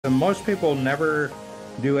And most people never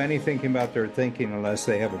do any thinking about their thinking unless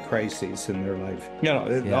they have a crisis in their life. Yeah.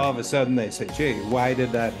 All of a sudden they say, gee, why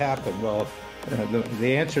did that happen? Well,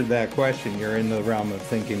 the answer to that question, you're in the realm of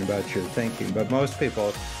thinking about your thinking. But most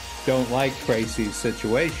people don't like crisis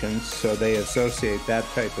situations, so they associate that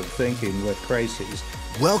type of thinking with crises.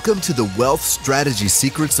 Welcome to the Wealth Strategy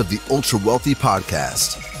Secrets of the Ultra Wealthy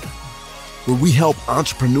podcast, where we help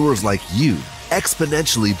entrepreneurs like you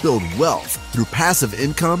exponentially build wealth through passive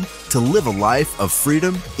income to live a life of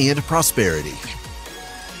freedom and prosperity.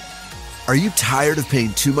 Are you tired of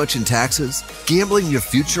paying too much in taxes, gambling your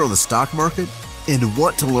future on the stock market, and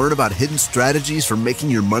want to learn about hidden strategies for making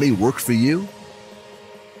your money work for you?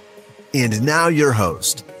 And now your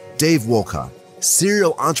host, Dave Wolcott,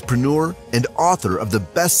 serial entrepreneur and author of the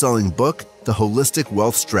best-selling book, The Holistic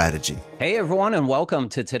Wealth Strategy. Hey, everyone, and welcome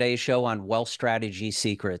to today's show on Wealth Strategy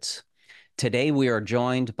Secrets. Today, we are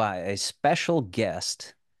joined by a special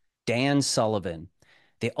guest, Dan Sullivan,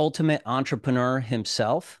 the ultimate entrepreneur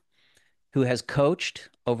himself, who has coached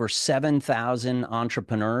over 7,000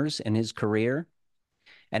 entrepreneurs in his career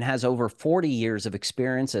and has over 40 years of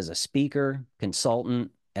experience as a speaker, consultant,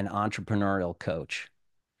 and entrepreneurial coach.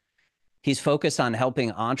 He's focused on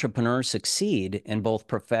helping entrepreneurs succeed in both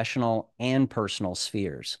professional and personal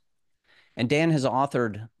spheres. And Dan has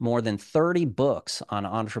authored more than 30 books on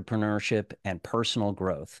entrepreneurship and personal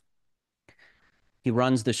growth. He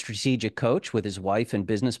runs The Strategic Coach with his wife and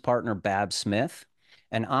business partner, Bab Smith,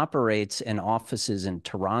 and operates in offices in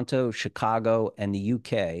Toronto, Chicago, and the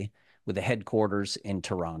UK with a headquarters in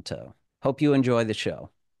Toronto. Hope you enjoy the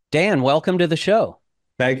show. Dan, welcome to the show.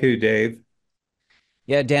 Thank you, Dave.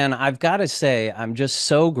 Yeah, Dan, I've got to say, I'm just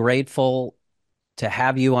so grateful to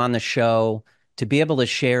have you on the show, to be able to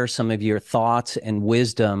share some of your thoughts and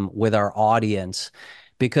wisdom with our audience,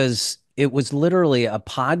 because it was literally a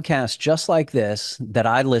podcast just like this that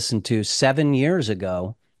I listened to 7 years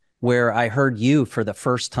ago, where I heard you for the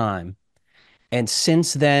first time. And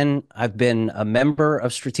since then, I've been a member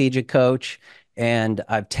of Strategic Coach, and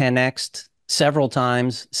I've 10x'd several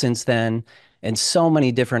times since then, and so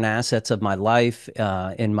many different assets of my life,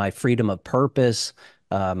 in my freedom of purpose,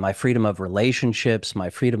 my freedom of relationships, my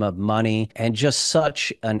freedom of money, and just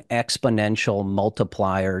such an exponential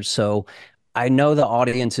multiplier. So I know the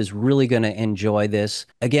audience is really going to enjoy this.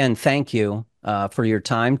 Again, thank you for your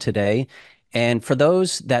time today. And for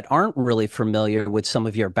those that aren't really familiar with some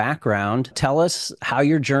of your background, tell us how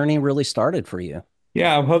your journey really started for you.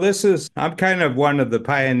 Yeah, well, I'm kind of one of the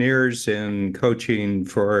pioneers in coaching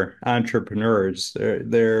for entrepreneurs.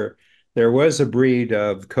 There was a breed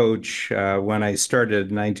of coach when I started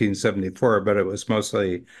in 1974, but it was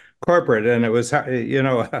mostly corporate. And it was,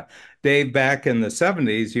 Dave, back in the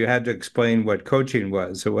 70s, you had to explain what coaching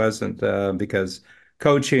was. It wasn't because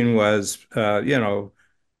coaching was,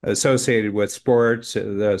 associated with sports,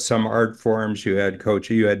 some art forms. You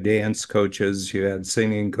had dance coaches, you had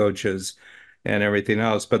singing coaches and everything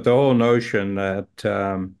else. But the whole notion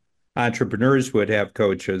that entrepreneurs would have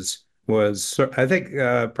coaches was, I think,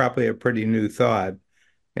 probably a pretty new thought.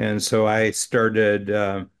 And so I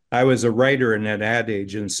was a writer in an ad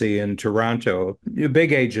agency in Toronto, a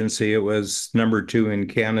big agency. It was number two in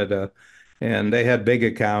Canada. And they had big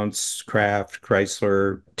accounts, Kraft,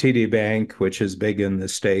 Chrysler, TD Bank, which is big in the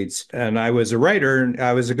States. And I was a writer.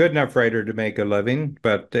 I was a good enough writer to make a living,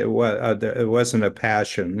 but it wasn't a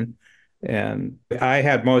passion. And I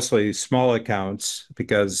had mostly small accounts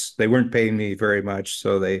because they weren't paying me very much.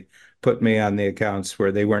 So they put me on the accounts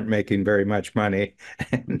where they weren't making very much money.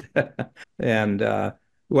 And, and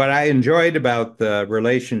what I enjoyed about the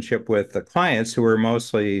relationship with the clients, who were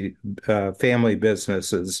mostly family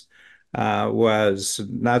businesses, was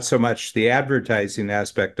not so much the advertising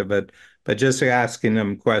aspect of it, but just asking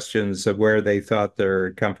them questions of where they thought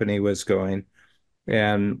their company was going.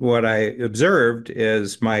 And what I observed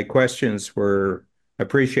is my questions were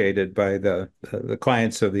appreciated by the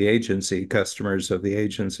clients of the agency, customers of the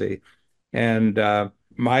agency. And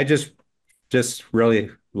I just really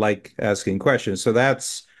like asking questions. So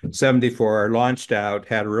that's 74. Launched out,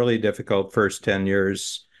 had a really difficult first 10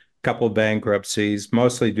 years, couple bankruptcies,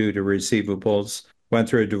 mostly due to receivables, went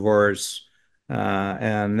through a divorce.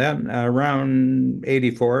 And then around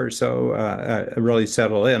 84 or so, really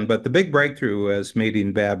settled in. But the big breakthrough was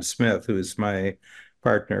meeting Bab Smith, who's my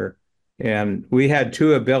partner. And we had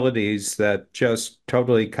two abilities that just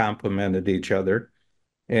totally complemented each other.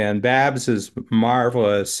 And Babs is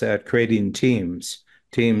marvelous at creating teams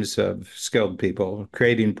of skilled people,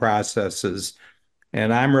 creating processes.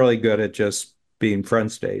 And I'm really good at just being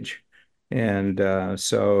front stage. And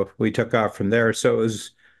so we took off from there. So it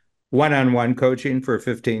was one-on-one coaching for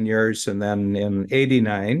 15 years. And then in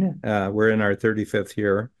 89, we're in our 35th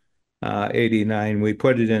year, 89, we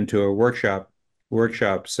put it into a workshop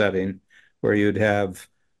setting where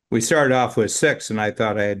we started off with six, and I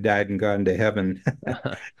thought I had died and gone to heaven.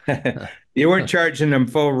 You weren't charging them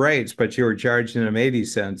full rates, but you were charging them 80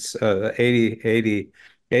 cents,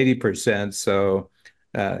 80%. So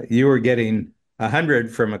you were getting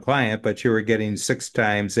 100 from a client, but you were getting six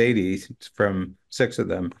times 80 from six of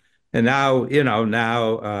them. And now,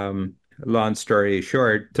 long story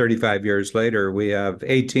short, 35 years later, we have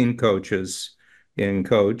 18 coaches in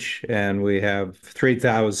coach, and we have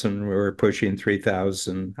 3,000, we're pushing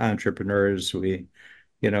 3,000 entrepreneurs. We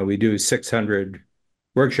do 600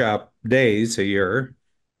 workshop days a year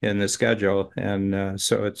in the schedule. And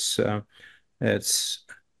so it's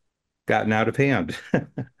gotten out of hand.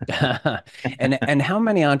 And how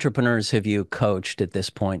many entrepreneurs have you coached at this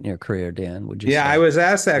point in your career, Dan, would you Yeah, I say? was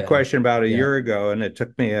asked that Yeah. question about a Yeah. year ago, and it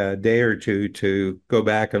took me a day or two to go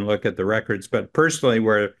back and look at the records. But personally,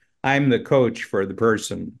 where I'm the coach for the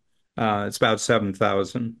person, it's about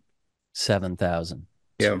 7,000. 7,000.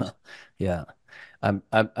 Yeah. Yeah.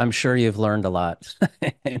 I'm sure you've learned a lot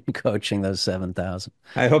in coaching those 7,000.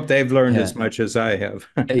 I hope they've learned Yeah. as much as I have.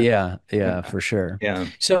 Yeah, for sure. Yeah.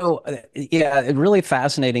 So, yeah, really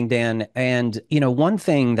fascinating, Dan. And, one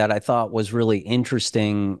thing that I thought was really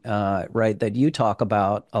interesting, right, that you talk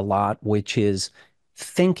about a lot, which is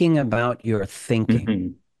thinking about your thinking.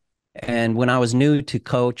 Mhm. And when I was new to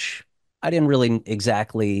coach, I didn't really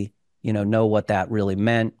exactly, know what that really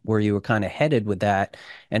meant, where you were kind of headed with that.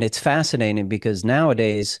 And it's fascinating because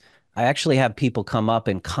nowadays I actually have people come up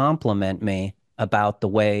and compliment me about the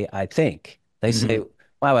way I think. They say, Mhm.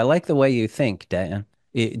 "Wow, I like the way you think,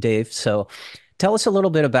 Dave." So tell us a little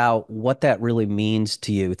bit about what that really means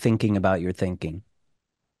to you, thinking about your thinking.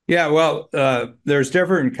 Yeah, well, there's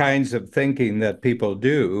different kinds of thinking that people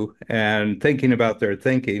do, and thinking about their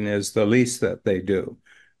thinking is the least that they do.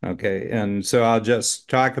 Okay. And so I'll just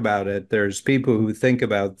talk about it. There's people who think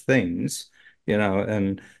about things,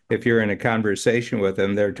 and if you're in a conversation with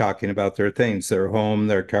them, they're talking about their things, their home,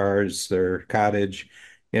 their cars, their cottage,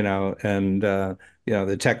 and,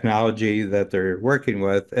 the technology that they're working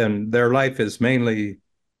with. And their life is mainly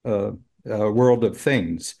a world of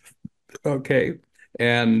things. Okay.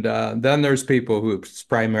 And then there's people who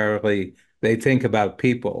primarily they think about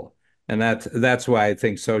people, and that's why I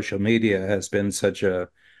think social media has been such a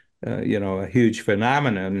huge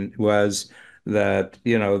phenomenon. Was that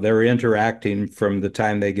they're interacting from the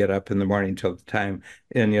time they get up in the morning till the time,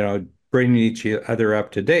 and bringing each other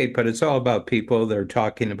up to date. But it's all about people. They're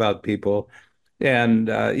talking about people, and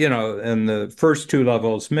and the first two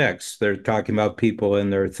levels mix. They're talking about people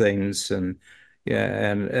and their things, and yeah,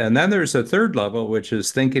 and then there's a third level, which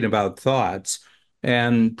is thinking about thoughts,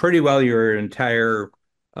 and pretty well your entire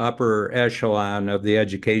upper echelon of the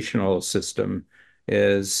educational system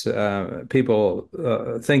is people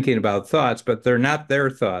thinking about thoughts, but they're not their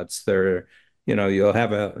thoughts. You'll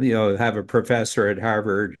have a professor at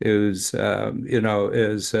Harvard who's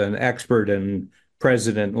is an expert in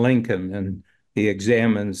President Lincoln, and he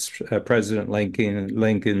examines President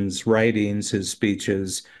Lincoln's writings, his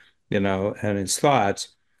speeches, and his thoughts,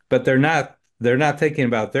 but they're not thinking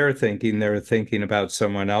about their thinking. They're thinking about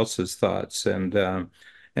someone else's thoughts, and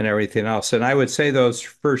everything else. And I would say those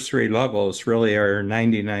first three levels really are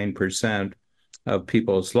 99% of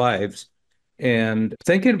people's lives. And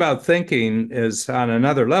thinking about thinking is on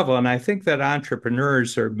another level. And I think that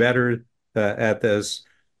entrepreneurs are better at this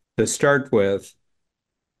to start with,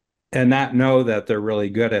 and not know that they're really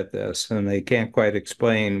good at this. And they can't quite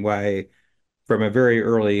explain why from a very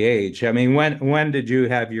early age. I mean, when did you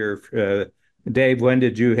have your Dave? When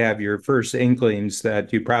did you have your first inklings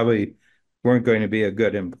that you probably weren't going to be a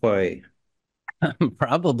good employee?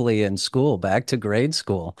 Probably in school, back to grade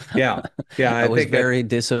school. Yeah, yeah, I I was think that. very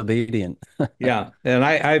disobedient. Yeah, and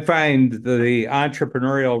I find the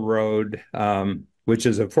entrepreneurial road, which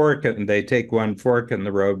is a fork, and they take one fork in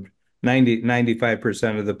the road.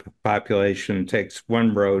 95% of the population takes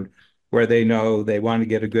one road where they know they want to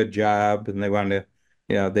get a good job, and they want to,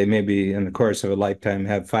 they maybe in the course of a lifetime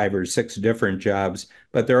have five or six different jobs,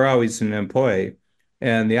 but they're always an employee.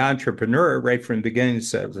 And the entrepreneur, right from the beginning,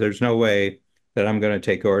 says, "There's no way that I'm going to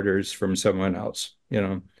take orders from someone else,"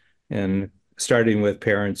 and starting with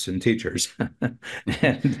parents and teachers.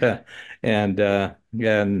 and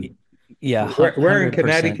and Yeah, where in 100%.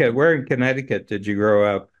 Connecticut? Where in Connecticut did you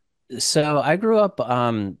grow up? So I grew up,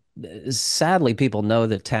 sadly, people know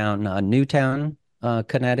the town, Newtown,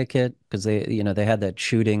 Connecticut. because they had that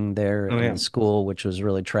shooting there Oh in yeah. the school, which was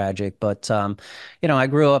really tragic. But I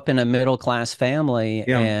grew up in a middle class family,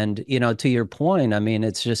 Yeah. and to your point, I mean,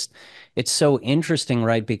 it's so interesting,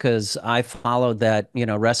 right? Because I followed that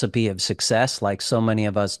recipe of success, like so many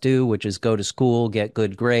of us do, which is go to school, get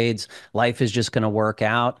good grades, life is just going to work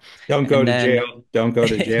out, Don't go and to then jail. Don't go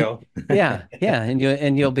to jail. yeah, yeah,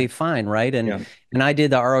 and you'll be fine, right? And Yeah. and I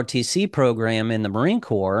did the ROTC program in the Marine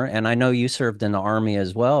Corps, and I know you served in the Army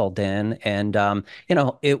as well, Dan. And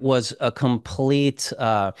it was a complete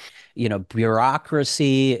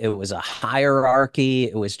bureaucracy. It was a hierarchy.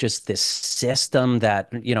 It was just this system that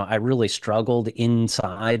I really struggled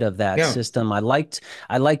inside of that Yeah. system. I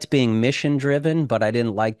liked being mission driven, but I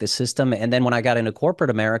didn't like the system. And then when I got into corporate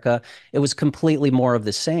America, it was completely more of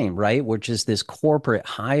the same, right? Which is this corporate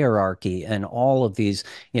hierarchy and all of these,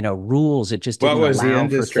 rules. It just What didn't was the allow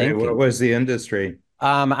for industry? What thinking. was the industry?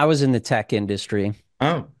 I was in the tech industry.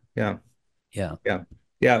 Oh, yeah. Yeah. Yeah.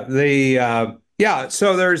 Yeah. Yeah.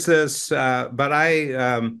 So there's this, but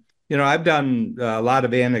I've done a lot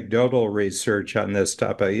of anecdotal research on this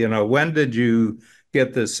topic. When did you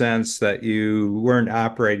get the sense that you weren't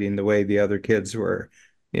operating the way the other kids were?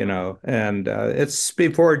 And it's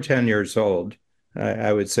before 10 years old.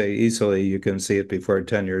 I would say easily you can see it before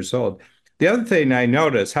 10 years old. The other thing I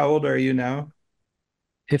noticed, how old are you now?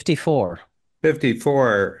 54.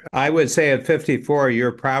 54. I would say at 54,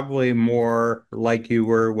 you're probably more like you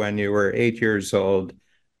were when you were 8 years old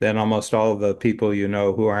than almost all of the people you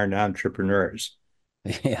know who aren't entrepreneurs.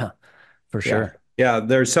 Yeah, for Yeah. sure. Yeah.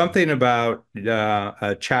 There's something about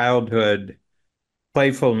a childhood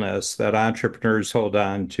playfulness that entrepreneurs hold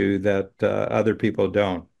on to that other people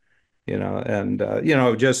don't, and,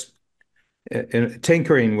 just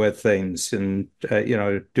tinkering with things and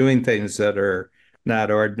doing things that are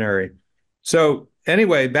not ordinary. So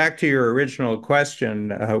anyway, back to your original question,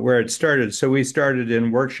 where it started. So we started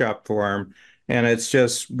in workshop form, and it's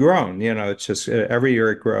just grown. It's just every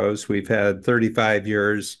year it grows. We've had 35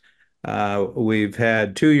 years. We've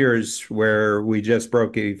had 2 years where we just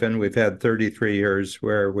broke even. We've had 33 years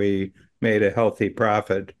where we made a healthy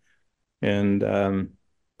profit, and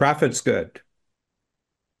profit's good.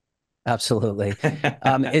 Absolutely.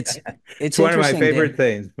 It's It's one of my interesting, Dan. favorite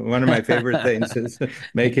things. One of my favorite things is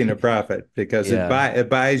making a profit because Yeah. it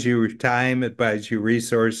buys you time, it buys you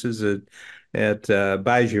resources, it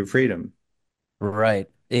buys you freedom. Right.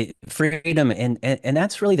 Freedom and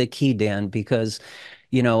that's really the key, Dan, because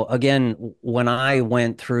again, when I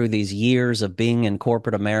went through these years of being in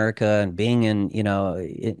corporate America and being in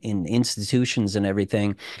institutions and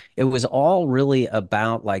everything, it was all really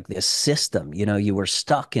about like this system. You were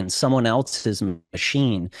stuck in someone else's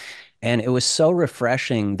machine. And it was so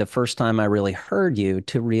refreshing the first time I really heard you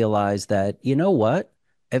to realize that, you know what?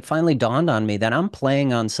 It finally dawned on me that I'm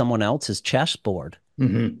playing on someone else's chessboard.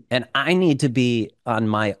 Hmm. And I need to be on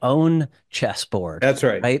my own chessboard, That's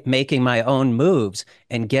right. right? Making my own moves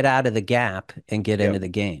and get out of the gap and get Yeah. into the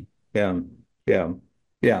game. Yeah, yeah,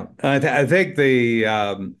 yeah. I think the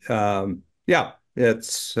yeah,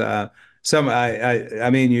 it's I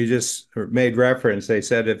mean, you just made reference. They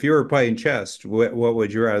said if you were playing chess, what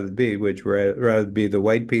would you rather be? Would you rather be the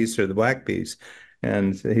white piece or the black piece?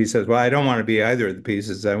 And he says, well, I don't want to be either of the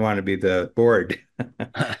pieces. I want to be the board.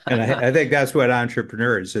 And I think that's what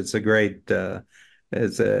entrepreneurs. It's a great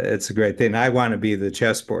thing. I want to be the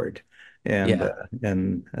chessboard, and Yeah. uh,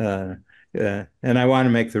 and uh, and I want to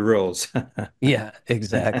make the rules. Yeah,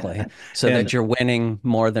 exactly. So And that you're winning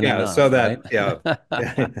more than yeah, so enough, right? that, yeah.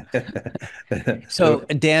 So, So,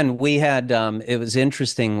 Dan, it was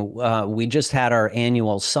interesting. We just had our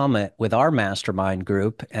annual summit with our mastermind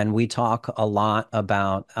group, and we talk a lot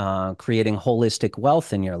about creating holistic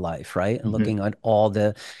wealth in your life, right? And mhm, looking at all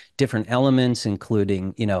the different elements,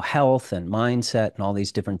 including, health and mindset and all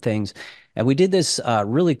these different things. And we did this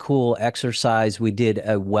really cool exercise. We did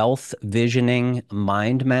a wealth visioning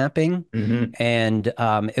mind mapping. mhm, And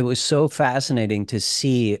it was so fascinating to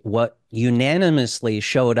see what unanimously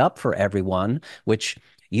showed up for everyone, which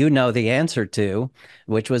the answer to,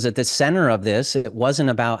 which was at the center of this. It wasn't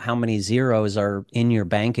about how many zeros are in your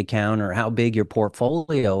bank account or how big your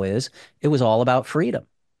portfolio is. It was all about freedom.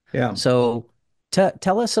 yeah. So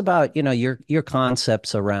tell us about, your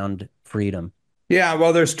concepts around freedom. Yeah,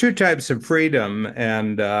 well, there's two types of freedom,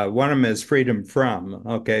 and one of them is freedom from.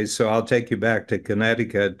 Okay, so I'll take you back to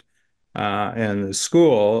Connecticut and the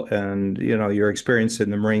school, and your experience in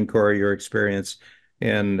the Marine Corps, your experience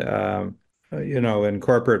in in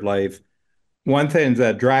corporate life. One thing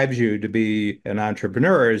that drives you to be an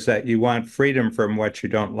entrepreneur is that you want freedom from what you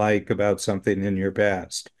don't like about something in your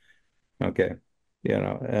past. Okay.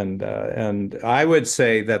 and I would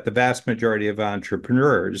say that the vast majority of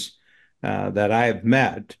entrepreneurs that I have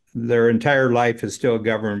met, their entire life is still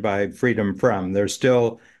governed by freedom from.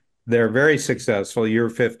 They're very successful. You're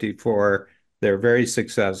 54. They're very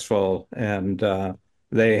successful, and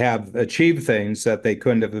they have achieved things that they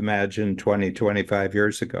couldn't have imagined 20, 25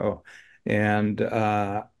 years ago. And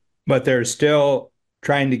but they're still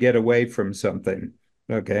trying to get away from something.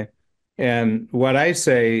 Okay. And what I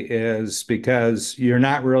say is because you're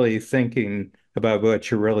not really thinking about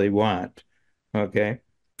what you really want. Okay.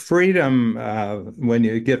 Freedom, when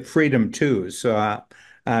you get freedom too. So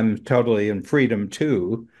I'm totally in freedom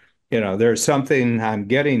too. There's something I'm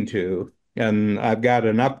getting to, and I've got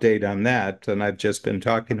an update on that. And I've just been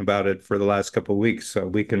talking about it for the last couple of weeks, so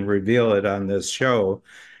we can reveal it on this show.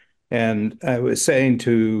 And I was saying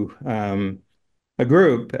to a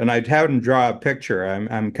group, and I'd have them draw a picture.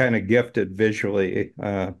 I'm kind of gifted visually.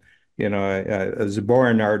 I was a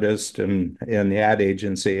born artist, and in the ad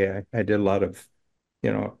agency, I did a lot of,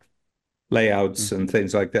 you know, layouts and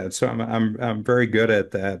things like that. So I'm very good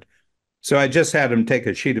at that. So I just had them take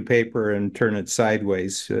a sheet of paper and turn it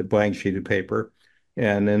sideways, a blank sheet of paper.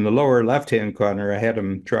 And in the lower left-hand corner, I had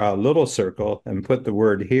them draw a little circle and put the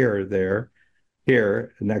word here there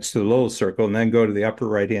here next to the little circle, and then go to the upper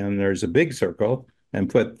right hand. There's a big circle and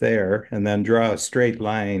put there, and then draw a straight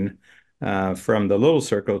line from the little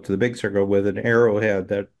circle to the big circle with an arrowhead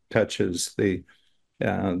that touches the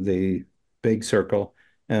big circle.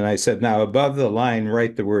 And I said, now above the line,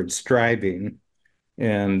 write the word striving.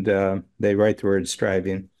 And they write the word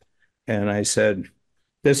striving. And I said,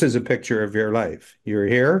 this is a picture of your life. You're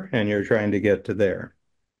here and you're trying to get to there.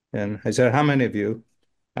 And I said, how many of you?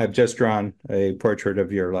 I've just drawn a portrait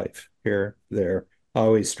of your life here, there,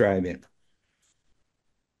 always striving.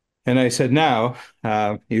 And I said, now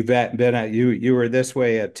you've been at you were this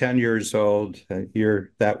way at 10 years old,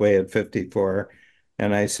 you're that way at 54.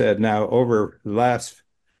 And I said, now over the last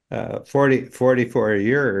 44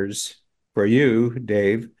 years for you,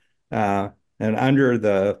 Dave, and under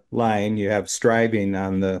the line, you have striving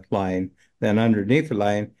on the line. Then underneath the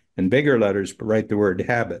line, in bigger letters, write the word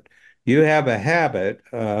habit. You have a habit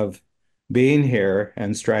of being here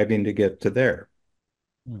and striving to get to there.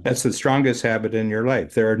 That's the strongest habit in your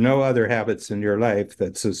life. There are no other habits in your life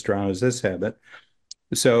that's as strong as this habit.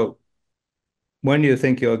 So when do you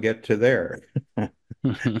think you'll get to there?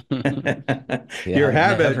 Your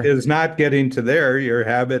habit is not getting to there. Your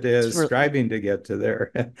habit is striving to get to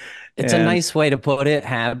there. It's a nice way to put it,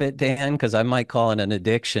 habit, Dan, because I might call it an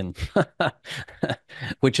addiction,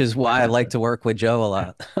 which is why I like to work with Joe a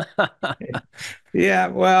lot. Yeah,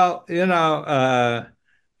 well,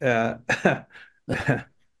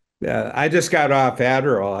 I just got off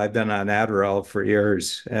Adderall. I've been on Adderall for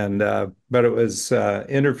years, and but it was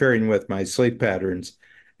interfering with my sleep patterns,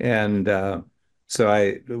 and so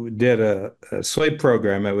I did a sleep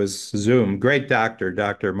program. It was Zoom. Great doctor,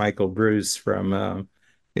 Dr. Michael Bruce from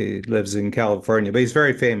he lives in California, but he's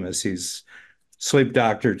very famous. He's sleep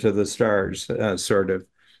doctor to the stars, sort of,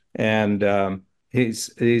 and he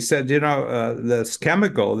said, this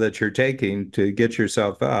chemical that you're taking to get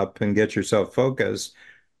yourself up and get yourself focused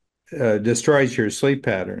destroys your sleep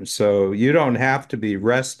patterns. So you don't have to be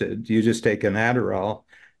rested. You just take an Adderall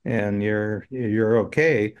and you're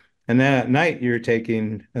okay. And then at night you're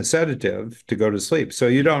taking a sedative to go to sleep. So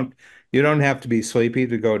you don't have to be sleepy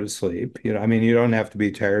to go to sleep. I mean, you don't have to be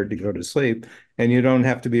tired to go to sleep, and you don't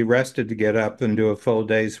have to be rested to get up and do a full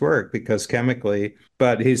day's work because chemically.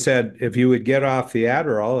 But he said, if you would get off the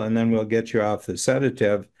Adderall and then we'll get you off the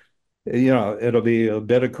sedative, it'll be a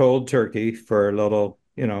bit of cold turkey for a little,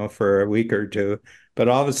 for a week or two. But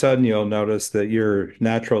all of a sudden, you'll notice that your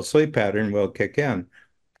natural sleep pattern will kick in.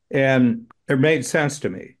 And it made sense to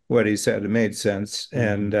me, what he said. It made sense.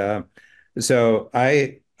 And so the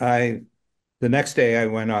next day I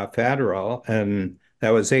went off Adderall, and that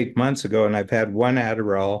was 8 months ago. And I've had one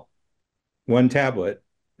Adderall, one tablet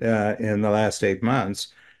in the last 8 months.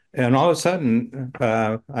 And all of a sudden,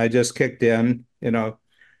 I just kicked in,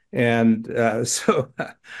 and so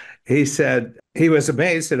he said he was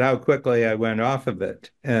amazed at how quickly I went off of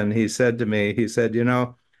it. And he said to me,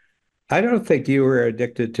 I don't think you were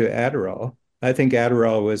addicted to Adderall. I think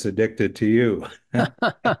Adderall was addicted to you.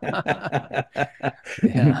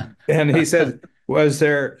 Yeah. And he said, was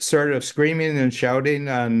there sort of screaming and shouting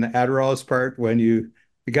on Adderall's part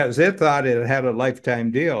because it thought it had a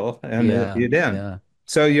lifetime deal and you didn't. Yeah.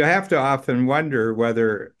 So you have to often wonder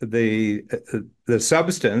whether the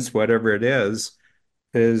substance, whatever it is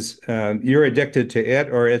you're addicted to it,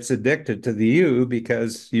 or it's addicted to you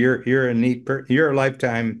because you're a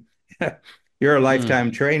lifetime you're a Mm.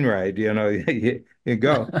 lifetime train ride, you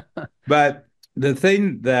go. But the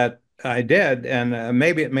thing that I did, and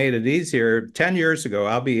maybe it made it easier, 10 years ago,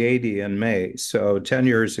 I'll be 80 in May. So 10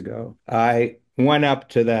 years ago, I went up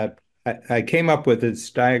to that. I came up with this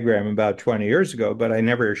diagram about 20 years ago, but I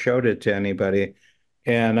never showed it to anybody.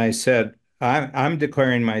 And I said, I'm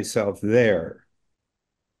declaring myself there.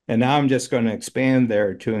 And now I'm just going to expand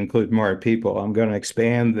there to include more people. I'm going to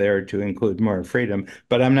expand there to include more freedom,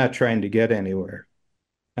 but I'm not trying to get anywhere.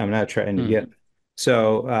 I'm not trying to Mm. get.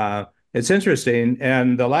 So it's interesting.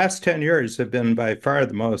 And the last 10 years have been by far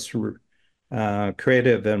the most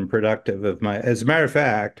creative and productive of my. As a matter of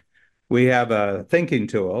fact, we have a thinking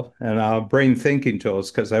tool, and I'll bring thinking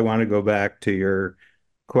tools because I want to go back to your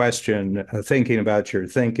question, thinking about your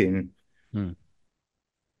thinking. Mm.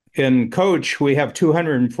 In Coach, we have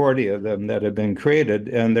 240 of them that have been created,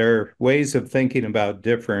 and they're ways of thinking about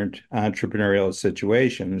different entrepreneurial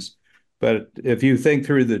situations. But if you think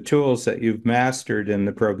through the tools that you've mastered in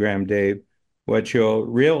the program, Dave, what you'll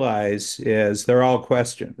realize is they're all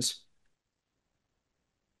questions.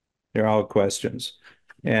 They're all questions.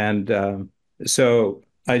 And so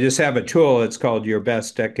I just have a tool. It's called Your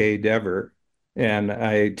Best Decade Ever. And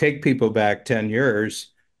I take people back 10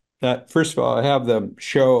 years. First of all, I have them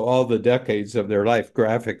show all the decades of their life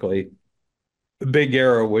graphically, a big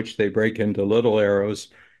arrow, which they break into little arrows,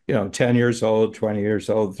 10 years old, 20 years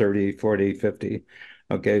old, 30, 40, 50.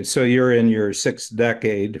 Okay, so you're in your sixth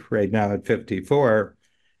decade right now at 54.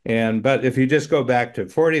 But if you just go back to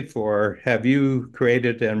 44, have you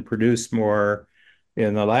created and produced more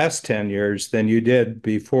in the last 10 years than you did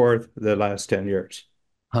before the last 10 years?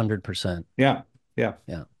 100%. Yeah, yeah.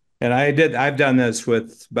 Yeah. And I've done this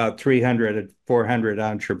with about 300, 400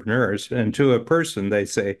 entrepreneurs. And to a person, they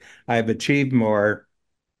say, I've achieved more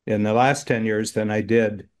in the last 10 years than I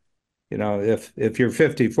did. If you're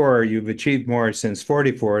 54, you've achieved more since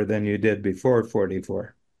 44 than you did before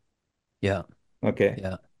 44. Yeah. Okay.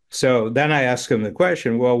 Yeah. So then I ask them the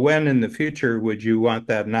question, well, when in the future would you want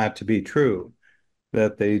that not to be true?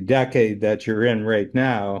 That the decade that you're in right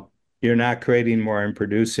now, you're not creating more and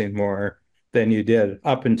producing more than you did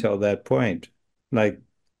up until that point. Like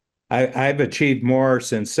I've achieved more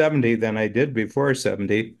since 70 than I did before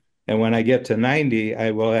 70. And when I get to 90,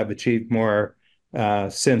 I will have achieved more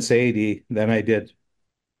since 80 than I did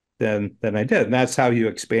than I did. And that's how you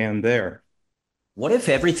expand there. What if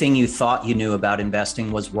everything you thought you knew about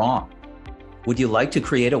investing was wrong? Would you like to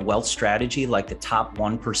create a wealth strategy like the top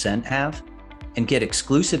 1% have and get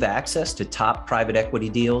exclusive access to top private equity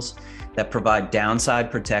deals that provide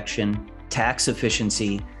downside protection, tax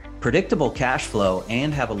efficiency, predictable cash flow,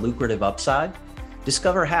 and have a lucrative upside?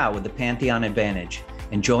 Discover how with the Pantheon Advantage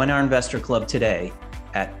and join our investor club today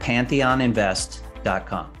at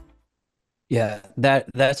pantheoninvest.com. Yeah,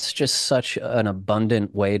 that's just such an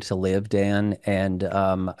abundant way to live, Dan. And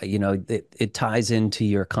it ties into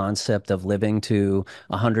your concept of living to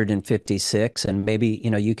 156. And maybe,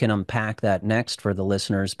 you can unpack that next for the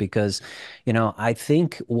listeners because, I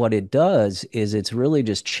think what it does is it's really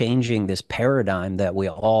just changing this paradigm that we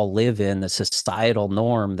all live in, the societal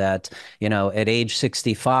norm that, at age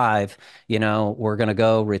 65, we're going to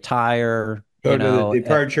go retire. Go to the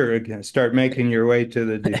departure again. Start making your way to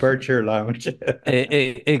the departure lounge.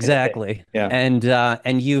 Exactly. Yeah.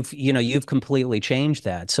 And you've completely changed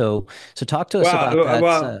that. So talk to us about that.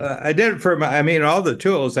 Well, I did it for all the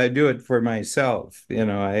tools, I do it for myself.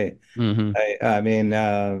 Mm-hmm.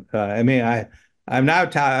 I'm now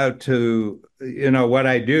taught to, what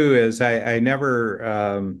I do is I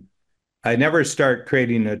never start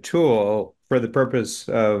creating a tool for the purpose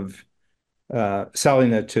of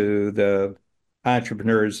selling it to the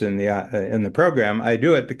entrepreneurs in the program. I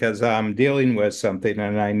do it because I'm dealing with something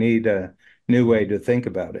and I need a new way to think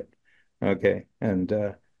about it. Okay,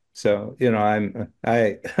 and so I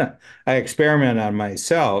I experiment on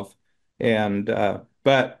myself, and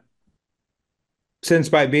but since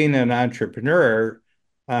by being an entrepreneur,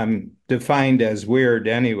 I'm defined as weird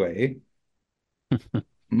anyway.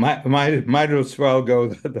 Might as well go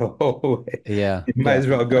the whole way. Yeah. You might as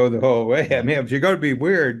well go the whole way. Yeah. If you're going to be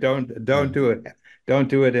weird, don't do it. Don't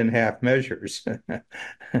do it in half measures.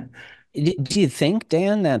 Do you think,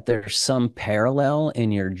 Dan, that there's some parallel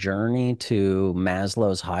in your journey to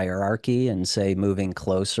Maslow's hierarchy and say moving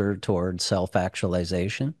closer towards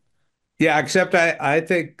self-actualization? Yeah, except I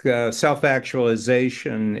think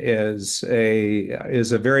self-actualization is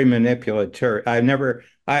a very manipulative.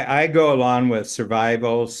 I go along with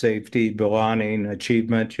survival, safety, belonging,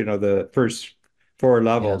 achievement, the first four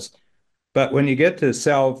Yeah. levels. But when you get to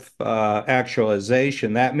self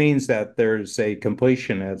actualization, that means that there's a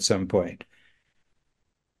completion at some point.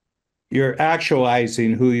 you're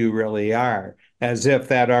actualizing who you really are as if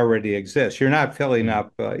that already exists. You're not filling Mm.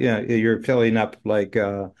 up, you're filling up like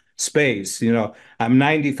space. I'm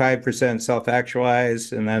 95%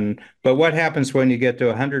 self-actualized, but what happens when you get to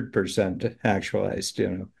 100% actualized?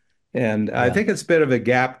 And I Yeah. think it's a bit of a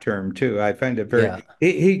gap term too. I find it Yeah.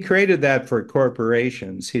 he created that for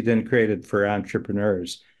corporations. He didn't create it for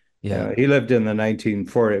entrepreneurs. Yeah. He lived in the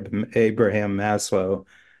 1940s, Abraham Maslow.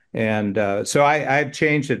 And so I've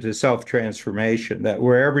changed it to self-transformation, that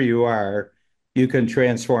wherever you are, you can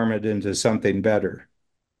transform it into something better.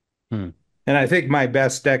 Hmm. And I think my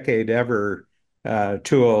best decade ever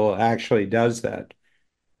tool actually does that.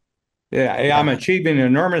 Yeah, I'm Yeah. achieving an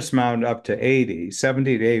enormous amount up to 80.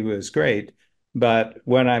 70 to 80 was great. But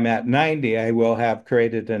when I'm at 90, I will have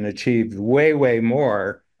created and achieved way, way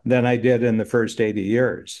more than I did in the first 80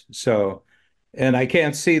 years. So, and I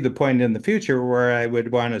can't see the point in the future where I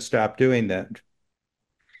would want to stop doing that.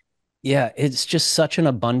 Yeah, it's just such an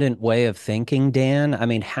abundant way of thinking, Dan. I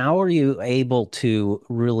mean, how are you able to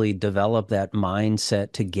really develop that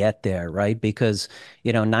mindset to get there, right? Because,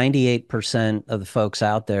 98% of the folks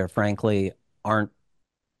out there, frankly, aren't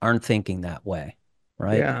aren't thinking that way,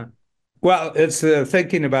 right? Yeah. Well, it's the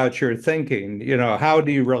thinking about your thinking. How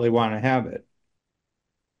do you really want to have it?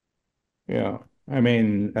 I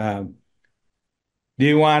mean, do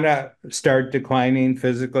you want to start declining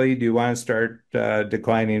physically? Do you want to start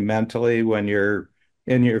declining mentally when you're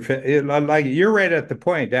in like you're right at the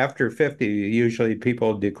point after 50, usually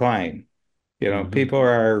people decline. Hmm. People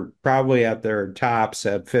are probably at their tops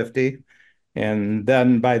at 50. And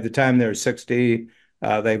then by the time they're 60,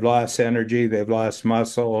 they've lost energy, they've lost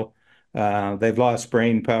muscle, they've lost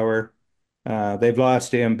brain power, they've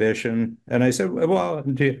lost ambition. And I said, well,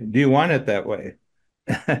 do you want it that way?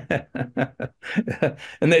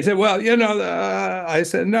 And they said, well, I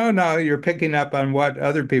said, no, no, you're picking up on what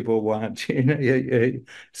other people want.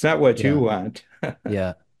 It's not what you Yeah, want.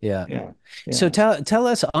 yeah, yeah. Yeah, So yeah, tell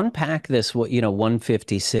us, unpack this,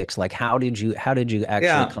 156. Like, how did you actually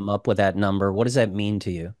yeah. come up with that number? What does that mean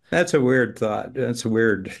to you? That's a weird thought. That's a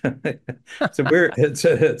weird. It's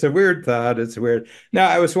a weird thought. It's weird. Now,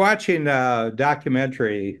 I was watching a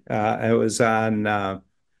documentary. It was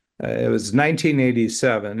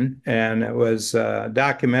 1987, and it was a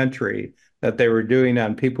documentary that they were doing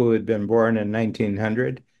on people who had been born in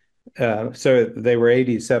 1900. So they were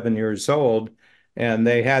 87 years old, and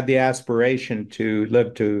they had the aspiration to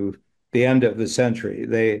live to the end of the century.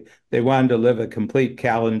 They wanted to live a complete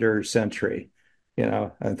calendar century,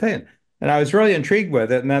 I think. And I was really intrigued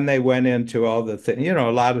with it. And then they went into all the things,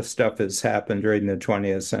 a lot of stuff has happened during the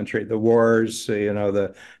 20th century, the wars,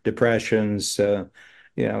 the depressions, and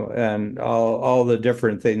all the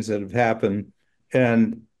different things that have happened.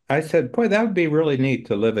 And I said, boy, that would be really neat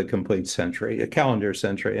to live a complete century, a calendar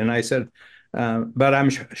century. And I said, but I'm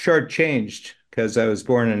shortchanged because I was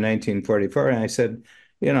born in 1944. And I said,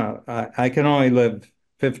 I can only live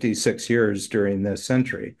 56 years during this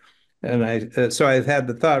century. And so I had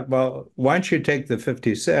the thought, well, why don't you take the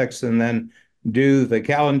 56 and then do the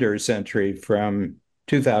calendar century from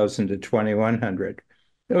 2000 to 2100?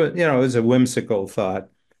 It was a whimsical thought.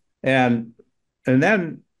 And and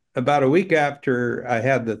then about a week after I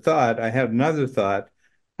had the thought, I had another thought.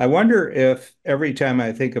 I wonder if every time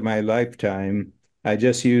I think of my lifetime, I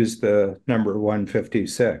just use the number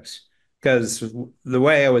 156. Because the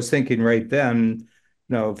way I was thinking right then,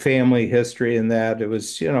 family history and that, it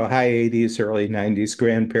was, high 80s, early 90s,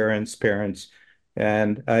 grandparents, parents.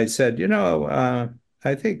 And I said, I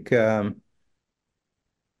think I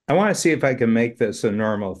want to see if I can make this a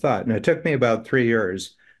normal thought. And it took me about 3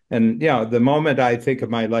 years. And, the moment I think of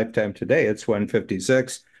my lifetime today, it's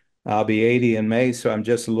 156. I'll be 80 in May, so I'm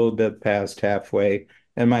just a little bit past halfway.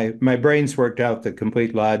 And my brain's worked out the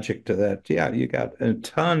complete logic to that. Yeah, you got a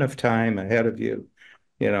ton of time ahead of you,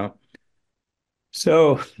 you know.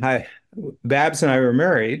 So Babs and I were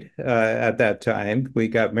married at that time. We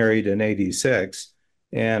got married in 86.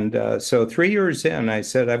 And so 3 years in, I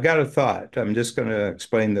said, I've got a thought. I'm just going to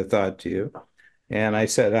explain the thought to you. And I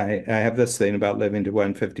said, I have this thing about living to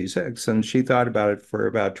 156. And she thought about it for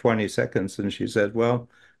about 20 seconds. And she said, well,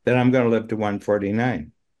 then I'm going to live to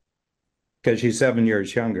 149 because she's 7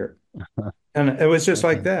 years younger. And it was just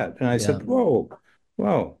like Okay. that. And I Yeah. said, whoa,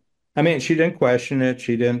 whoa. I mean, she didn't question it.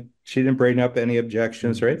 She didn't bring up any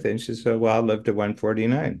objections Mm, or anything. She said, well, I'll live to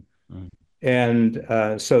 149. mm.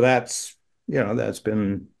 And so that's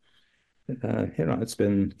been, it's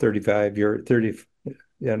been 35 year, 30,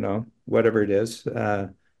 whatever it is.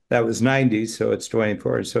 That was 90, so it's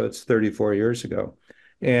 24, so it's 34 years ago.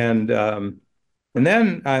 And and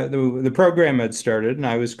then the program had started, and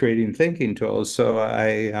I was creating thinking tools. So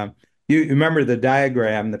I you remember the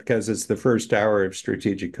diagram because it's the first hour of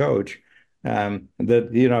Strategic Coach.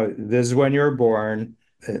 That this is when you're born.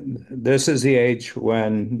 This is the age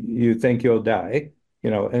when you think you'll die.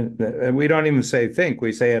 And we don't even say think.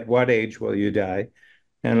 We say at what age will you die?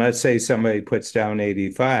 And let's say somebody puts down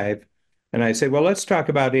 85, and I say, well, let's talk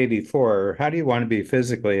about 84. How do you want to be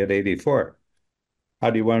physically at 84?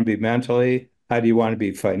 How do you want to be mentally? How do you want to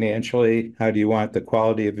be financially? How do you want the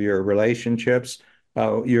quality of your relationships?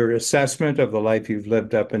 Your assessment of the life you've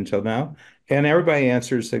lived up until now? And everybody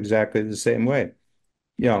answers exactly the same way.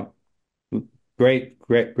 You know, great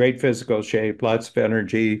physical shape, lots of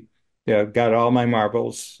energy, got all my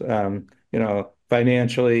marbles,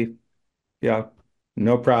 financially, yeah,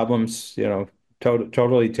 no problems,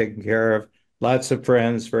 totally taken care of, lots of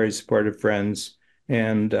friends, very supportive friends,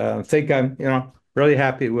 and think I'm, really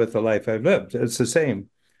happy with the life I've lived. It's the same.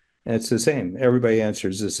 It's the same. Everybody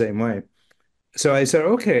answers the same way. So I said,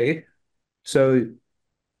 okay, so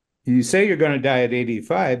you say you're going to die at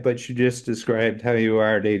 85, but you just described how you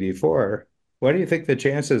are at 84. What do you think the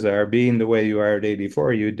chances are, being the way you are at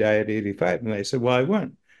 84, you'd die at 85? And they said, well, I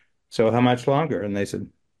wouldn't. So how much longer? And they said,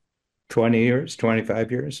 20 years,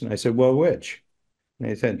 25 years. And I said, well, which? And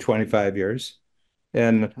they said, 25 years.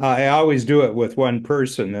 And I always do it with one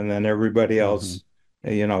person, and then everybody else,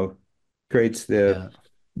 you know, creates Yeah.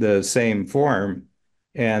 the same form.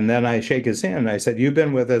 And then I shake his hand. I said, you've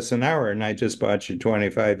been with us an hour, and I just bought you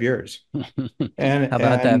 25 years. How And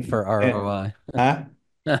about that and, for and ROI? huh?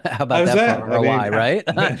 How about How's that for that? I mean, ROI, right?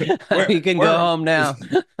 You can go where home now.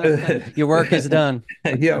 Your work is done.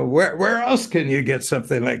 where else can you get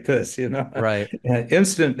something like this? Right.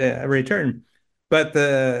 Instant return. But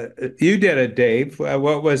you did it, Dave.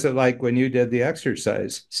 What was it like when you did the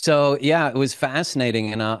exercise? So yeah, it was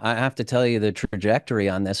fascinating, and I have to tell you the trajectory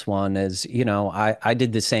on this one is, I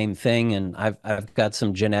did the same thing, and I've got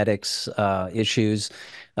some genetics issues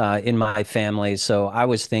in my family, so I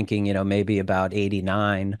was thinking, maybe about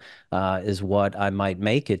 89 is what I might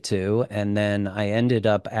make it to, and then I ended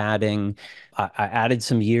up I added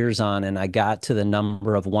some years on, and I got to the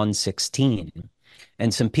number of 116.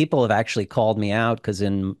 And some people have actually called me out because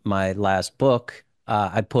in my last book,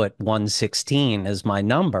 I put 116 as my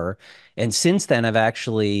number. And since then, I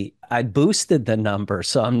boosted the number.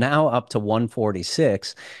 So I'm now up to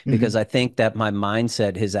 146 because Mhm. I think that my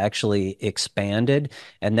mindset has actually expanded.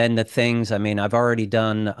 And then the things, I mean, I've already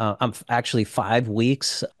done, I'm actually 5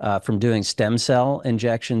 weeks from doing stem cell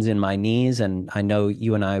injections in my knees. And I know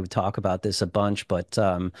you and I would talk about this a bunch, but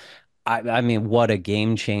I mean, what a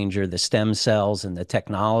game changer, the stem cells and the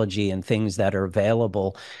technology and things that are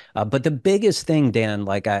available. But the biggest thing, Dan,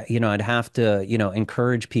 like I'd have to,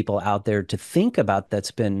 encourage people out there to think about that's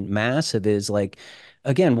been massive is like,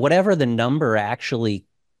 again, whatever the number actually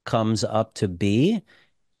comes up to be,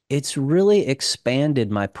 it's really expanded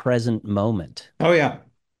my present moment, Oh yeah.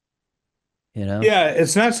 you know? Yeah,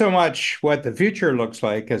 it's not so much what the future looks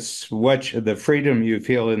like, it's what the freedom you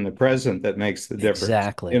feel in the present that makes the difference.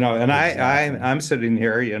 Exactly. And Exactly. I'm sitting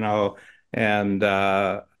here, and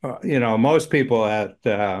most people at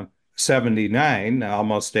 79,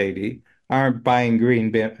 almost 80, aren't buying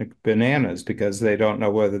green bananas because they don't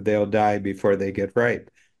know whether they'll die before they get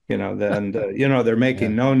ripe. They're Yeah.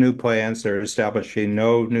 making no new plans, they're establishing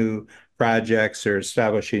no new projects, they're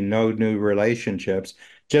establishing no new relationships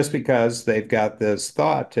just because they've got this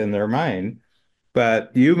thought in their mind.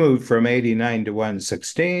 But you moved from 89 to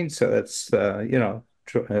 116, so that's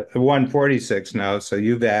 146 now. So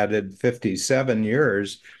you've added 57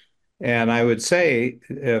 years. And I would say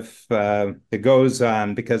if it goes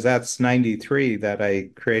on, because that's 93 that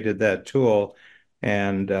I created that tool,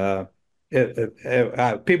 and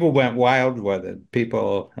people went wild with it.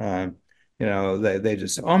 People, they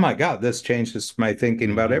just, oh my God, this changes my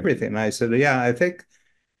thinking about Hmm. everything. And I said, yeah, I think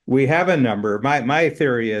we have a number. My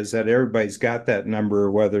theory is that everybody's got that number,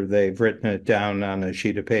 whether they've written it down on a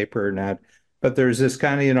sheet of paper or not. But there's this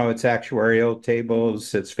kind of, it's actuarial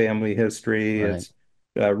tables, it's family history, Right. it's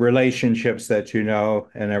relationships that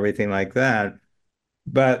and everything like that.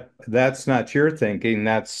 But that's not your thinking.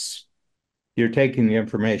 That's you're taking the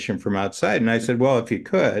information from outside. And I said, well, if you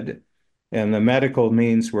could, and the medical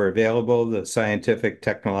means were available, the scientific,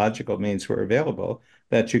 technological means were available,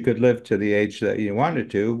 that you could live to the age that you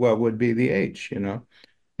wanted to, what would be the age?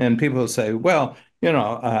 And people say, well,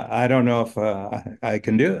 I don't know if I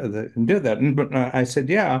can do that. But I said,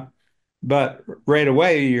 yeah, but right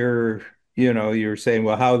away you're saying,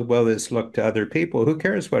 well, how will this look to other people? Who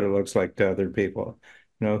cares what it looks like to other people?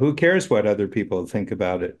 Who cares what other people think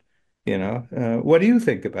about it? What do you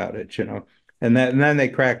think about it? And then they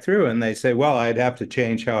crack through and they say, well, I'd have to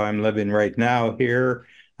change how I'm living right now here.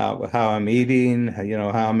 how I'm eating,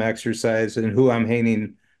 how I'm exercising, who I'm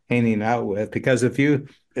hanging out with. Because if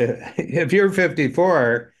you're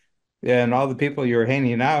 54 and all the people you're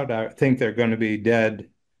hanging out think they're going to be dead,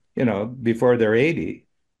 before they're 80,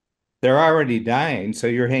 they're already dying. So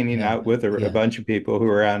you're hanging Yeah. out with a Yeah. bunch of people who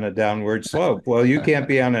are on a downward slope. Well, you can't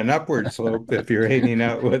be on an upward slope if you're hanging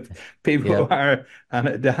out with people who Yep. are on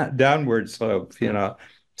a downward slope.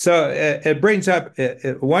 So it brings up,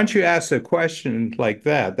 once you ask a question like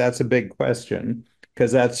that, that's a big question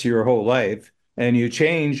because that's your whole life. And you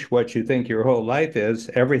change what you think your whole life is,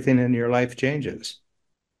 everything in your life changes.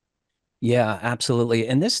 Yeah, absolutely.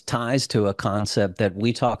 And this ties to a concept that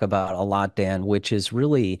we talk about a lot, Dan, which is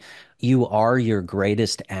really you are your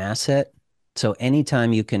greatest asset. So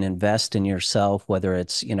anytime you can invest in yourself, whether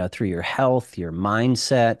it's, through your health, your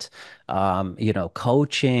mindset,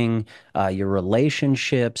 coaching, your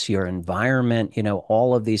relationships, your environment,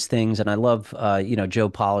 all of these things. And I love, Joe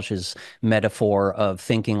Polish's metaphor of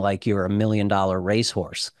thinking like you're $1 million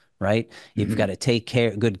racehorse, right? You've got Mhm. to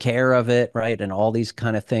take good care of it, right? And all these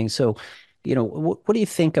kind of things. So, what do you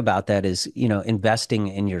think about that is, investing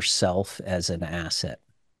in yourself as an asset?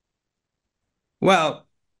 Well,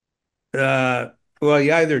 Uh, well,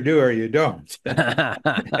 you either do or you don't. Yeah,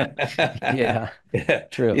 Yeah,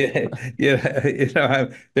 true. yeah, yeah.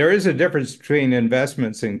 There is a difference between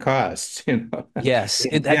investments and costs. Yes,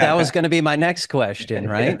 that was Yeah, going to be my next question,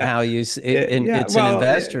 right? yeah, How yeah. it's an Well,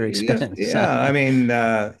 investor yes, expense. yeah. I mean,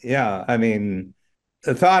 yeah. I mean,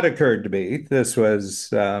 a thought occurred to me. This was,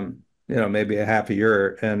 maybe a half a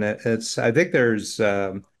year, and it's. I think there's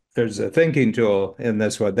a thinking tool in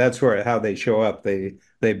this one. That's where how they show up.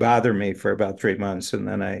 They bother me for about 3 months, and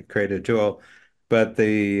then I create a tool. But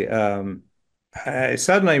I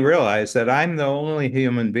suddenly realized that I'm the only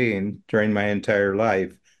human being during my entire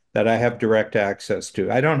life that I have direct access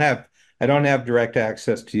to. I don't have direct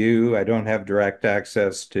access to you. I don't have direct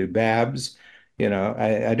access to Babs.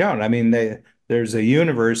 I don't. I mean, there's a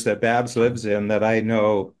universe that Babs lives in that I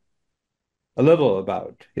know a little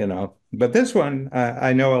about. But this one,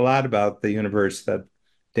 I know a lot about the universe that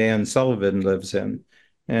Dan Sullivan lives in.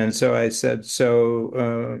 And so I said,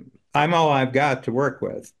 I'm all I've got to work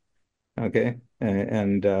with. Okay.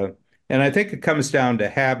 And I think it comes down to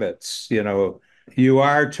habits. You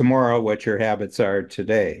are tomorrow what your habits are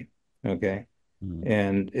today. Okay. Mm.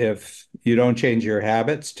 And if you don't change your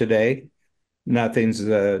habits today, nothing's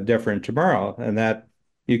different tomorrow. And that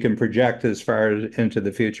you can project as far into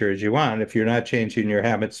the future as you want. If you're not changing your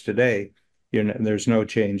habits today, there's no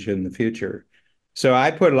change in the future. So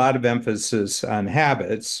I put a lot of emphasis on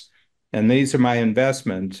habits, and these are my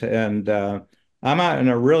investment. And I'm in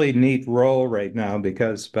a really neat role right now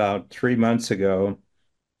because about 3 months ago,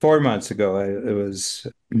 4 months ago, it was,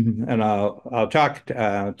 and I'll talk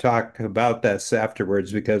about this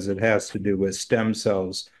afterwards because it has to do with stem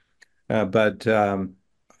cells. But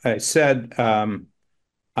I said,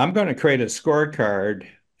 I'm going to create a scorecard,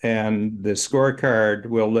 and the scorecard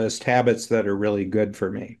will list habits that are really good for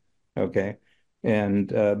me. Okay.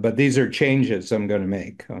 But these are changes I'm going to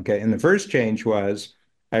make. Okay. And the first change was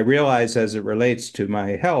I realized as it relates to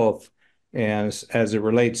my health and as it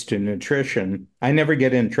relates to nutrition, I never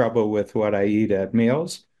get in trouble with what I eat at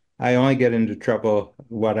meals. I only get into trouble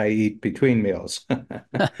what I eat between meals.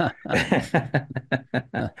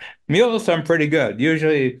 Meals, I'm pretty good.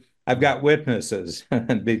 Usually, I've got witnesses.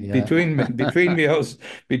 Yeah. Between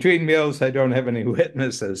meals, I don't have any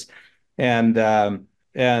witnesses, and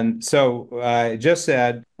so I just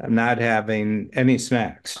said I'm not having any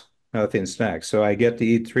snacks, nothing snacks. So I get to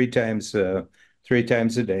eat 3 times a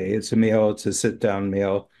day. It's a meal. It's a sit down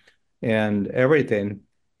meal, and everything.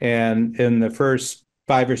 And in the first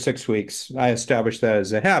 5 or 6 weeks, I established that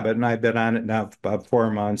as a habit, and I've been on it now for about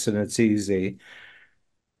 4 months, and it's easy.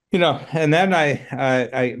 And then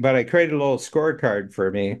but I created a little scorecard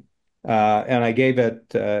for me, and I gave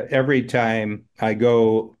it every time I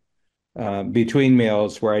go between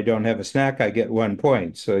meals where I don't have a snack, I get 1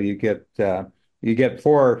 point. So you get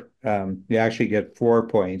four, you actually get 4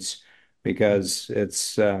 points because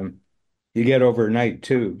you get overnight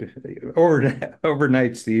too.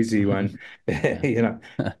 Overnight's the easy one, you know.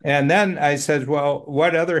 And then I said, well,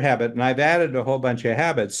 what other habit? And I've added a whole bunch of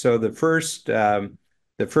habits. So the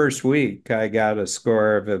first week I got a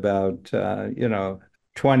score of about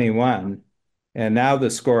 21, and now the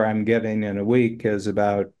score I'm getting in a week is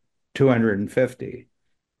about 250.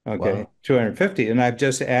 Okay, Wow. 250. And I've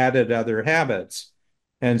just added other habits.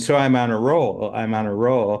 And so I'm on a roll. I'm on a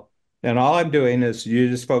roll. And all I'm doing is you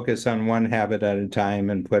just focus on one habit at a time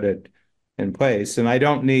and put it in place. And I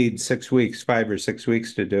don't need 6 weeks, 5 or 6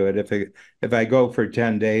 weeks to do it. If I go for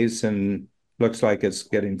 10 days and looks like it's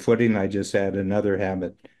getting footing. I just add another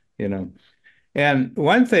habit, you know. And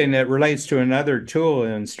one thing that relates to another tool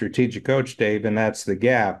in Strategic Coach, Dave, and that's the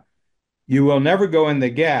gap. You will never go in the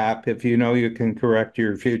gap if you know you can correct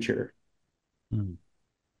your future. Mm.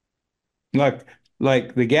 Look,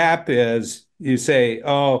 like the gap is you say,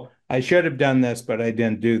 oh, I should have done this, but I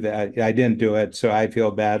didn't do that. I didn't do it, so I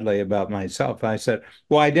feel badly about myself. I said,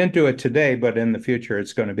 well, I didn't do it today, but in the future,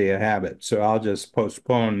 it's going to be a habit. So I'll just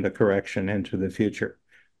postpone the correction into the future,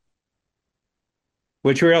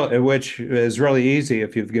 which is really easy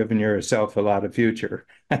if you've given yourself a lot of future.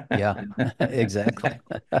 Yeah, exactly.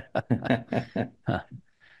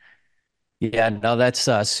 Yeah, no, that's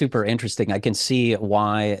super interesting. I can see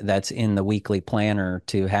why that's in the weekly planner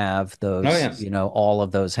to have Oh, those, yes. all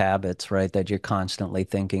of those habits, right? That you're constantly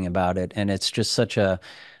thinking about it. And it's just such a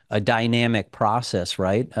dynamic process,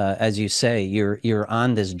 right? As you say, you're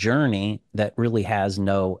on this journey that really has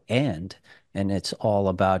no end. And it's all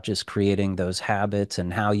about just creating those habits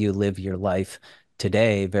and how you live your life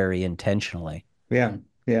today very intentionally. Yeah,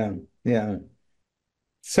 yeah, yeah.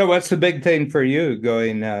 So what's the big thing for you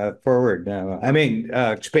going forward now? I mean,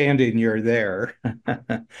 expanding your there.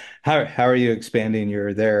 How are you expanding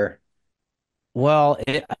your there? Well,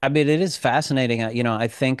 I mean, it is fascinating. I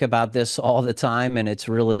think about this all the time, and it's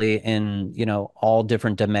really in, all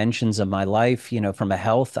different dimensions of my life, from a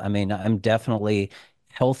health. I mean, I'm definitely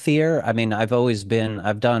healthier. I mean, I've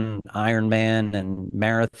done Ironman and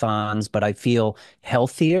marathons, but I feel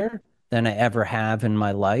healthier than I ever have in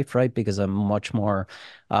my life, right? Because I'm much more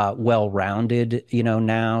well-rounded,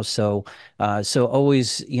 now. So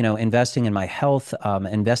always, investing in my health,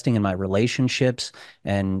 investing in my relationships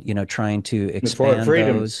and trying to The four expand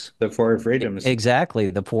freedoms. those. The four freedoms. Exactly,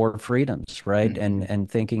 the four freedoms, right? And Mhm. and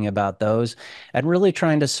thinking about those and really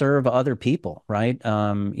trying to serve other people, right?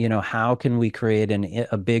 How can we create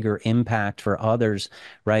a bigger impact for others,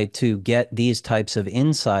 right? To get these types of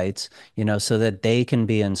insights, so that they can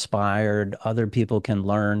be inspired, other people can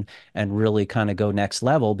learn and really kind of go next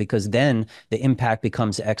level because then the impact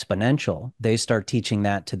becomes exponential. They start teaching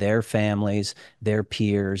that to their families, their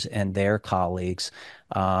peers, and their colleagues,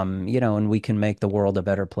 and we can make the world a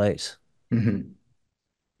better place. Mhm.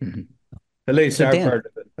 Mhm. At least So our Dan, part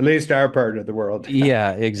of it. At least our part of the world.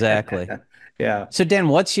 yeah, exactly. Yeah. So Dan,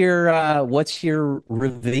 what's your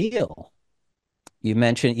reveal? You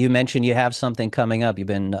mentioned you have something coming up. You've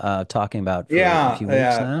been talking about for a Yeah. few weeks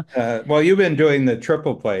Yeah. now. Well, you've been doing the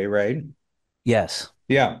triple play, right? Yes.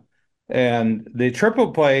 Yeah. And the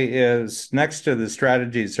triple play is next to the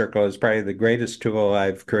strategy circle is probably the greatest tool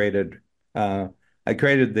I've created. Uh, I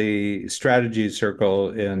created the strategy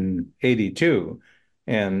circle in 82.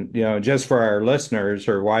 And, just for our listeners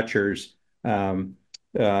or watchers,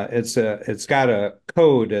 it's got a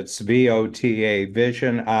code. It's VOTA,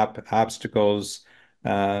 vision, obstacles,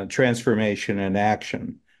 transformation, and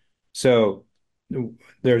action. So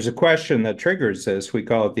there's a question that triggers this. We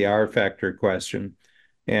call it the R factor question.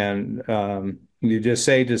 And you just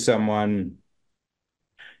say to someone,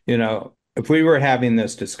 if we were having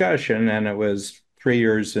this discussion and it was 3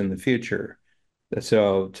 years in the future,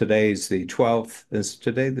 so today's the 12th, is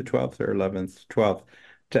today the 12th or 11th? 12th,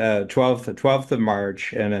 12th of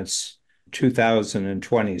March, and it's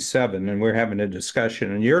 2027, and we're having a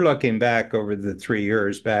discussion, and you're looking back over the 3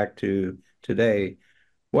 years back to today.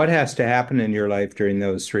 What has to happen in your life during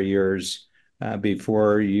those 3 years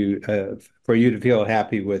before for you to feel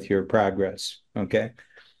happy with your progress? Okay.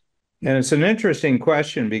 And it's an interesting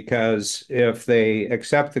question because if they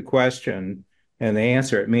accept the question and they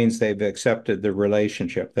answer, it means they've accepted the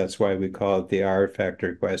relationship. That's why we call it the R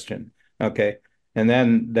factor question. Okay. And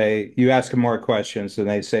then you ask them more questions and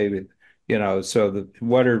they say,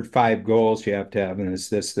 what are 5 goals you have to have? And it's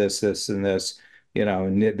this, and this,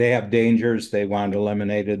 and they have dangers they want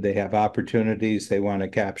eliminated. They have opportunities they want to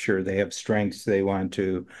capture. They have strengths they want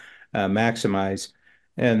to maximize.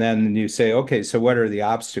 And then you say, okay, so what are the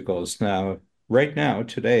obstacles now? Right now,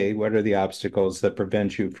 today, what are the obstacles that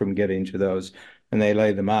prevent you from getting to those? And they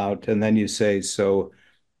lay them out. And then you say, so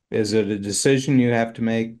is it a decision you have to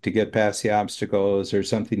make to get past the obstacle? Is there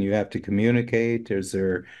something you have to communicate? Is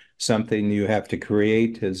there something you have to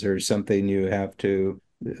create? Is there something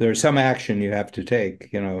there's some action you have to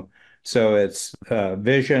take, So it's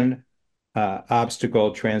vision,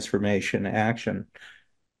 obstacle, transformation, action.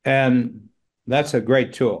 And that's a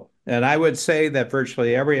great tool. And I would say that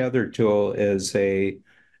virtually every other tool is a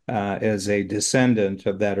descendant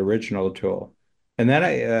of that original tool. And then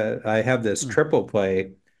I have this Hmm. triple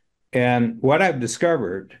play. And what I've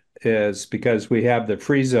discovered is because we have the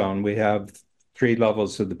free zone, we have 3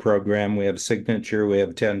 levels of the program, we have signature, we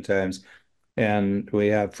have 10 times. and we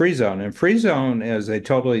have free zone. And free zone is a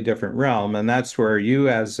totally different realm, and that's where you,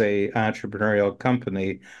 as a entrepreneurial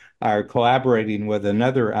company, are collaborating with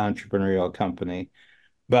another entrepreneurial company,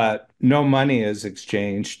 but no money is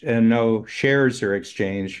exchanged and no shares are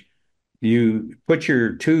exchanged. You put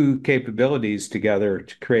your two capabilities together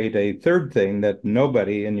to create a third thing that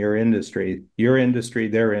nobody in your industry, their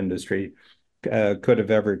industry, could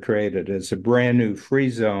have ever created. It's a brand new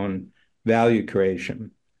free zone value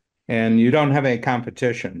creation. And you don't have any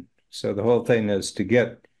competition. So the whole thing is to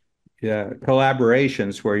get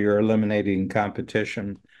collaborations where you're eliminating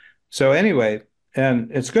competition. So anyway,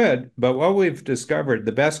 and it's good, but what we've discovered,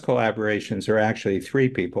 the best collaborations are actually three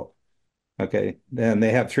people. Okay. And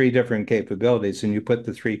they have three different capabilities, and you put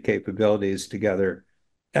the three capabilities together,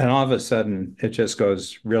 and all of a sudden it just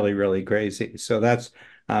goes really, really crazy. So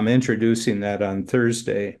I'm introducing that on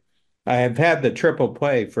Thursday. I have had the triple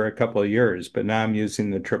play for a couple of years, but now I'm using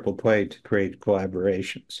the triple play to create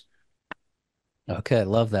collaborations. Okay,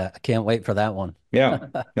 love that. I can't wait for that one. Yeah.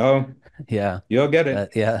 No, Yeah. you'll get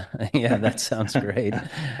it. Yeah. Yeah, that sounds great.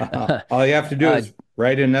 All you have to do is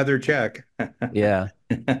write another check. Yeah.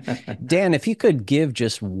 Dan, if you could give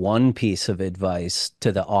just one piece of advice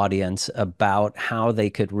to the audience about how they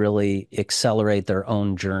could really accelerate their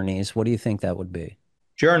own journeys, what do you think that would be?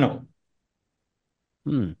 Journal.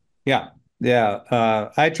 Hmm. Yeah. Yeah.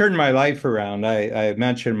 I turned my life around. I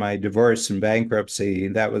mentioned my divorce and bankruptcy.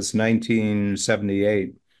 That was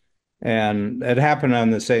 1978. And it happened on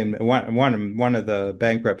the same one of the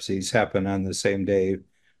bankruptcies happened on the same day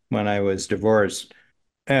when I was divorced.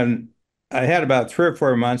 And I had about 3 or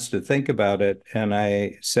 4 months to think about it. And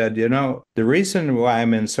I said, the reason why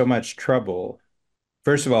I'm in so much trouble,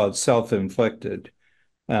 first of all, it's self-inflicted,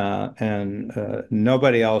 and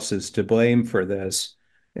nobody else is to blame for this,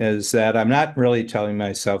 is that I'm not really telling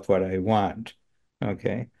myself what I want.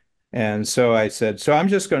 Okay. And so I said, so I'm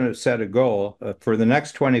just going to set a goal for the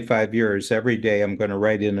next 25 years. Every day I'm going to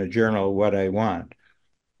write in a journal what I want.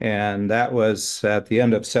 And that was at the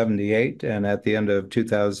end of 78. And at the end of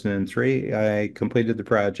 2003, I completed the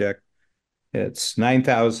project. It's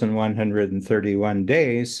 9,131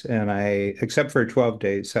 days. And except for 12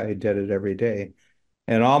 days, I did it every day.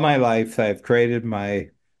 And all my life, I've created my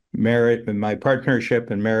marriage, my partnership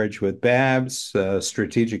and marriage with Babs,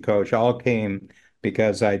 strategic coach, all came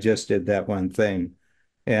because I just did that one thing.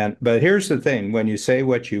 But here's the thing: when you say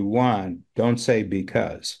what you want, don't say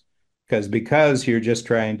because you're just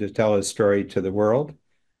trying to tell a story to the world.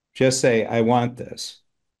 Just say, I want this.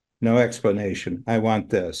 No explanation. I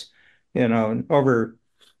want this. Over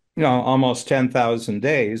almost 10,000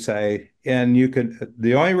 days, the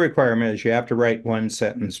only requirement is you have to write one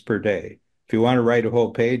sentence per day. If you want to write a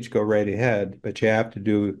whole page, go right ahead, but you have to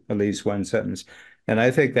do at least one sentence. And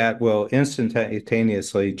I think that will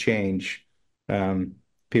instantaneously change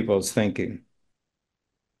people's thinking.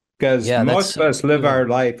 Because most of us live our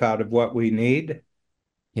life out of what we need.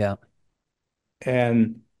 Yeah.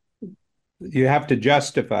 And you have to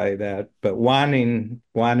justify that, but wanting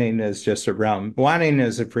is just a realm. Wanting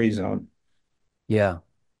is a free zone. Yeah.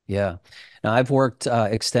 Yeah. Now, I've worked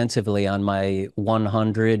extensively on my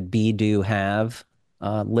 100 be, do, have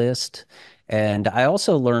list. And I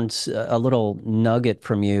also learned a little nugget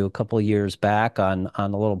from you a couple of years back on a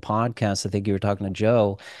little podcast. I think you were talking to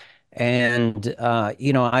Joe. And,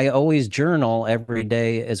 I always journal every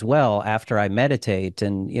day as well after I meditate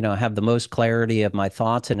and, have the most clarity of my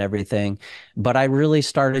thoughts and everything. But I really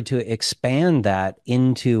started to expand that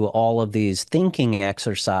into all of these thinking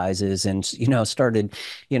exercises and, started,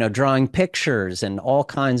 drawing pictures and all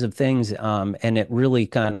kinds of things. And it really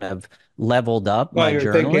kind of leveled up my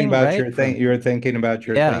journaling, right? You're thinking about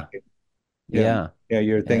your thinking. Yeah. Yeah,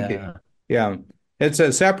 you're thinking. Yeah. It's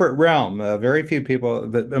a separate realm. Very few people,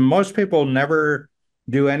 most people never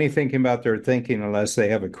do any thinking about their thinking unless they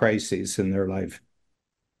have a crisis in their life.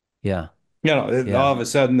 Yeah. All of a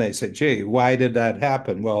sudden they say, gee, why did that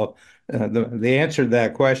happen? Well, the answer to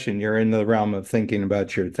that question, you're in the realm of thinking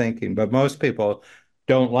about your thinking. But most people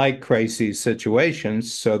don't like crisis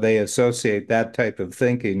situations, so they associate that type of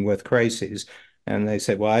thinking with crises. And they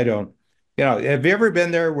say, well, I don't. Have you ever been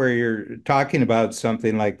there where you're talking about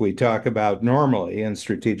something like we talk about normally in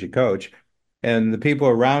Strategic Coach, and the people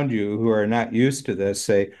around you who are not used to this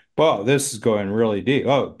say, well, this is going really deep.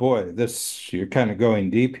 Oh, boy, you're kind of going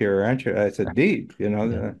deep here, aren't you? I said, deep,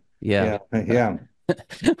 Yeah. Yeah.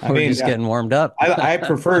 We're just getting warmed up. I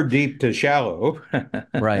prefer deep to shallow.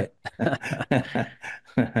 Right.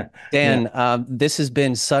 Dan, this has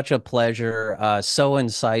been such a pleasure, so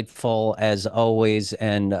insightful as always,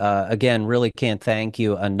 and again, really can't thank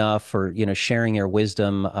you enough for sharing your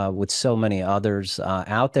wisdom with so many others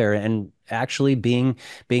out there, and actually being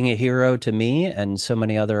a hero to me and so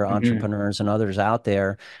many other Mhm. entrepreneurs and others out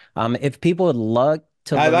there. If people would like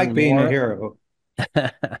to I like learn being a more, hero.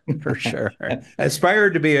 for sure, Aspire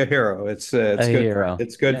to be a hero. a It's good. hero.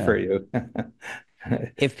 It's good for Yeah. you.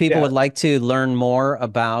 If people Yeah. would like to learn more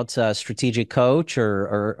about Strategic Coach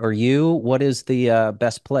or you, what is the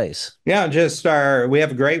best place? Yeah, we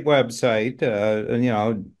have a great website,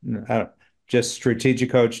 just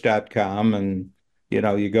strategiccoach.com. And,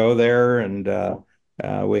 you go there and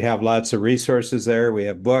we have lots of resources there. We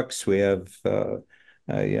have books, we have, our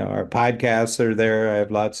podcasts are there. I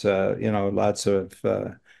have lots of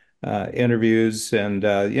interviews and,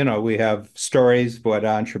 we have stories of what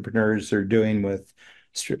entrepreneurs are doing with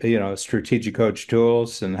strategic coach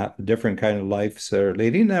tools and how different kind of lives they're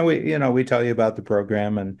leading. Now we tell you about the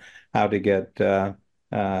program and how to get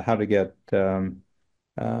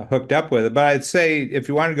hooked up with it. But I'd say if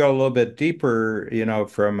you want to go a little bit deeper,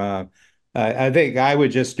 I think I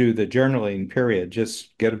would just do the journaling period.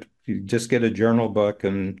 Just get a journal book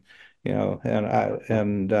and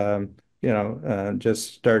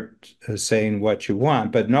just start saying what you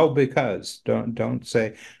want. But no, because don't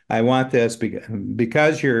say I want this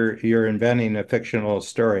because you're inventing a fictional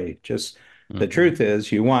story. Just the Mhm. truth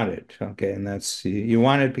is you want it, okay, and that's you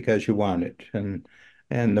want it because you want it, and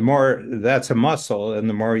the more that's a muscle, and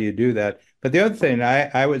the more you do that. But the other thing,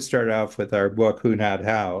 I would start off with our book, Who Not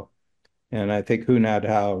How. And I think Who Not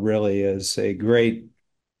How really is a great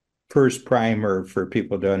first primer for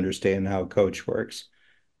people to understand how coach works.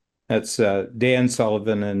 That's Dan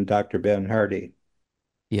Sullivan and Dr. Ben Hardy.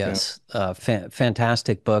 Yeah. Yes,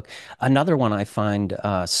 fantastic book. Another one I find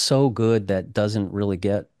so good that doesn't really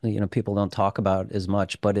get, people don't talk about as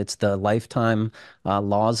much, but it's the Lifetime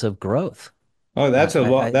Laws of Growth. Oh, I, that's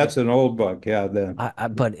an old book. Yeah,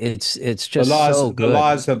 but it's just so the good.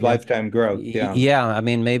 laws of Yeah. lifetime growth. Yeah. Yeah, I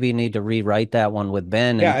mean, maybe you need to rewrite that one with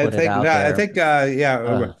Ben Yeah, and put it out I there. think yeah,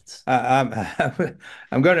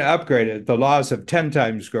 I'm going to upgrade it. The laws of 10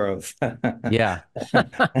 times growth. Yeah.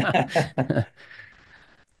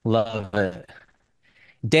 Love it.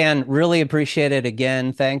 Dan, really appreciate it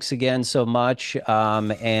again. Thanks again so much,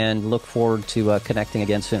 and look forward to connecting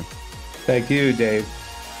again soon. Thank you, Dave.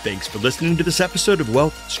 Thanks for listening to this episode of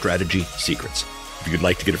Wealth Strategy Secrets. If you'd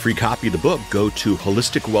like to get a free copy of the book, go to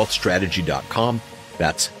holisticwealthstrategy.com.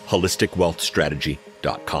 That's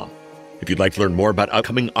holisticwealthstrategy.com. If you'd like to learn more about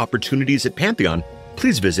upcoming opportunities at Pantheon,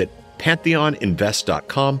 please visit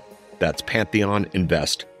pantheoninvest.com. That's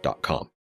pantheoninvest.com.